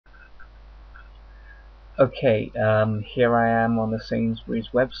Okay, here I am on the Sainsbury's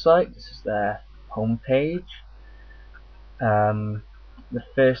website. This is their homepage. The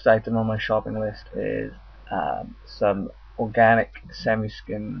first item on my shopping list is some organic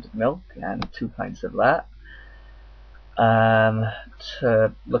semi-skimmed milk and 2 pints of that.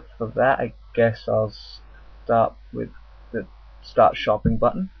 To look for that, I guess I'll start with the start shopping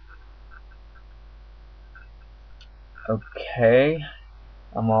button. Okay,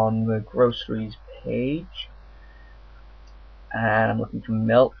 I'm on the groceries page and I'm looking for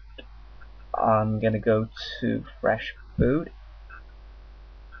milk. I'm gonna go to fresh food,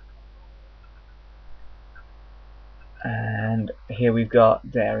 and here we've got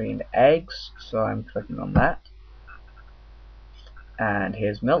dairy and eggs, so I'm clicking on that, and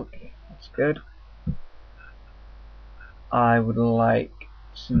here's milk. That's good. I would like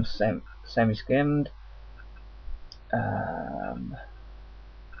some semi-skimmed,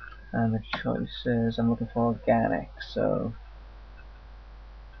 and the choices, I'm looking for organic, so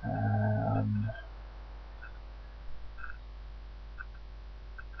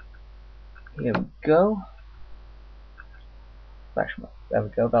here we go. Fresh milk, there we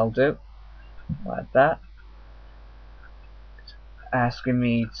go, that'll do. I'll add that. It's asking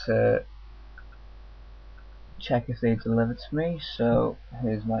me to check if they deliver to me, so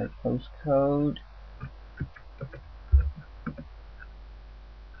here's my postcode.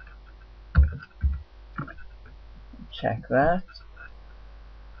 Check that,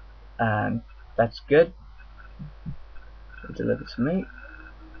 and that's good. They delivered to me,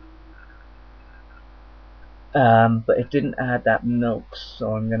 but it didn't add that milk,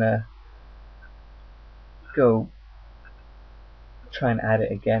 so I'm gonna go try and add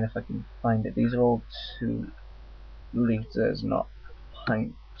it again if I can find it. These are all 2 liters, not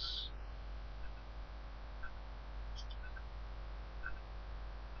pints.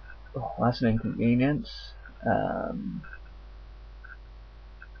 Oh, that's an inconvenience.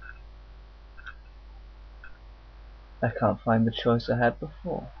 I can't find the choice I had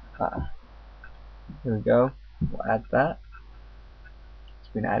before. Here we go. We'll add that. It's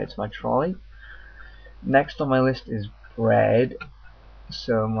been added to my trolley. Next on my list is bread.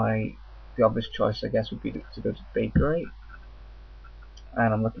 So the obvious choice, I guess, would be to go to bakery.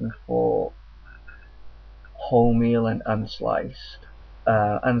 And I'm looking for wholemeal and unsliced.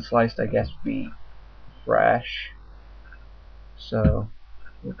 Unsliced, I guess, would be fresh. So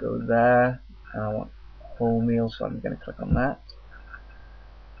we'll go there. And I want wholemeal, so I'm going to click on that.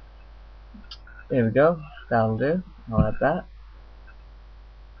 There we go. That'll do. I'll add that.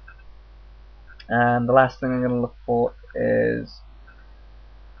 And the last thing I'm going to look for is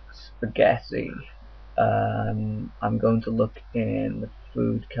spaghetti. I'm going to look in the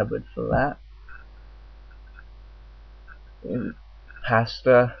food cupboard for that.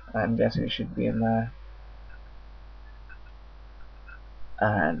 Pasta, I'm guessing it should be in there.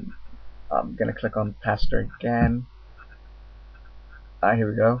 And I'm going to click on pasta again. Here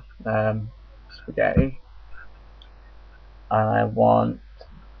we go. Spaghetti. I want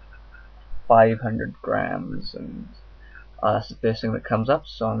 500 grams, and that's the first thing that comes up,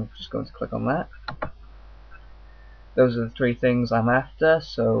 so I'm just going to click on that. Those are the 3 things I'm after,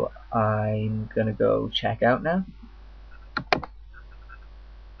 so I'm going to go check out now.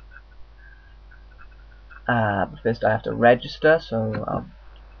 But first I have to register, so I'll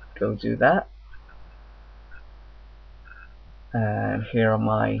go do that. And here are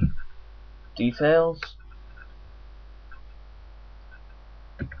my details.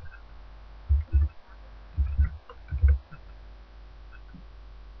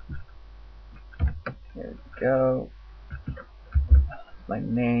 There we go. My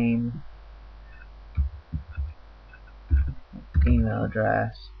name, email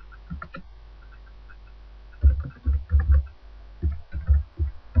address,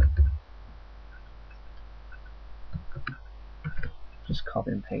 just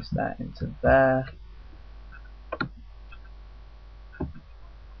copy and paste that into there.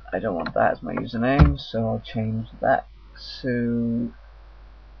 I don't want that as my username, so I'll change that to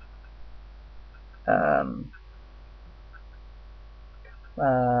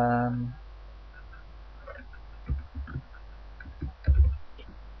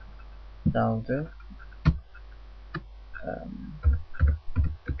that'll do.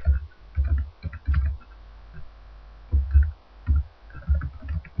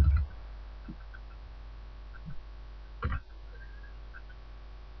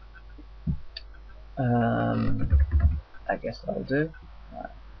 I guess that'll do.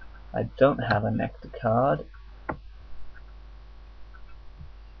 I don't have a Nectar card,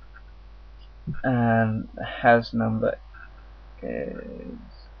 and the house number is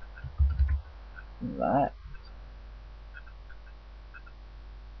that.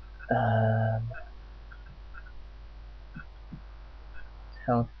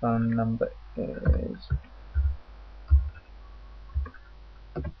 Telephone number is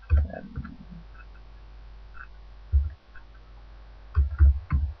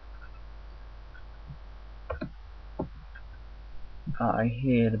I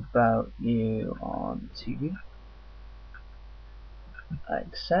heard about you on TV. I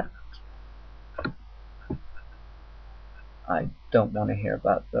accept. I don't want to hear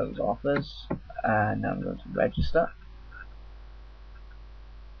about those offers, and I'm going to register.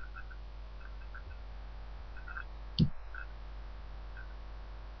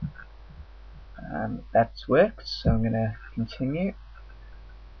 And that's worked, so I'm going to continue.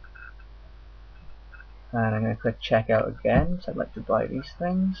 And I'm going to click checkout again, so I'd like to buy these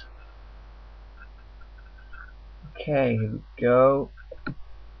things. Okay, here we go.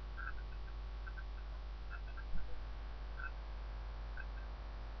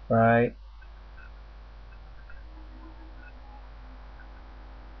 Right.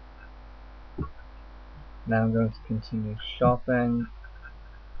 Now I'm going to continue shopping.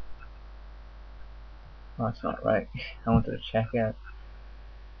 Oh, that's not right. I wanted to check out.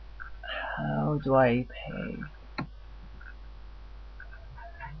 How do I pay?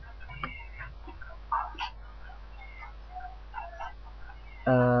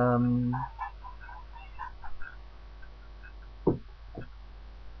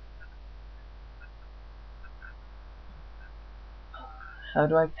 How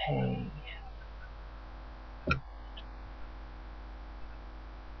do I pay?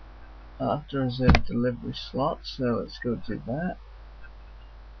 I'll have to reserve delivery slot, so let's go do that.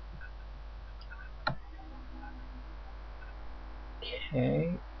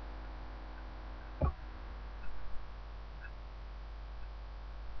 Okay.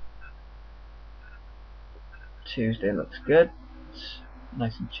 Tuesday looks good. It's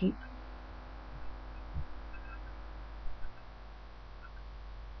nice and cheap.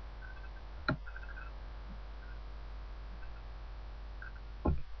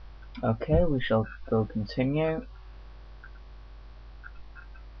 Okay, we shall go continue.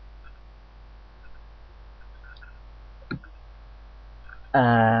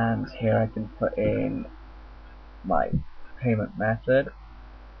 And here I can put in my payment method.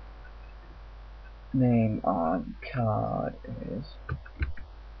 Name on card is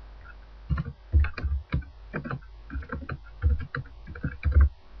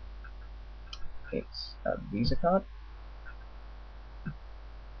it's a Visa card.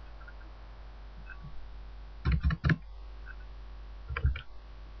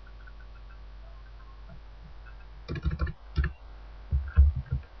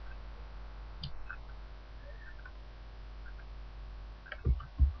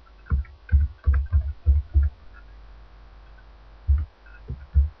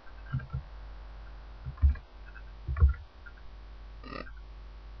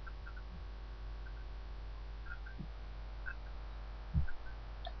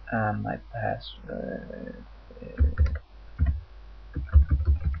 And my password is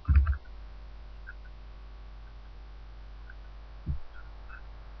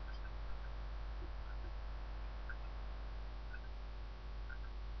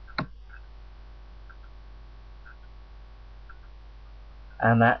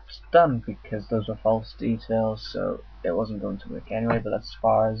and that's done because those were false details, so it wasn't going to work anyway, but that's as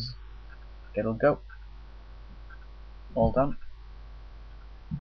far as it'll go. All done.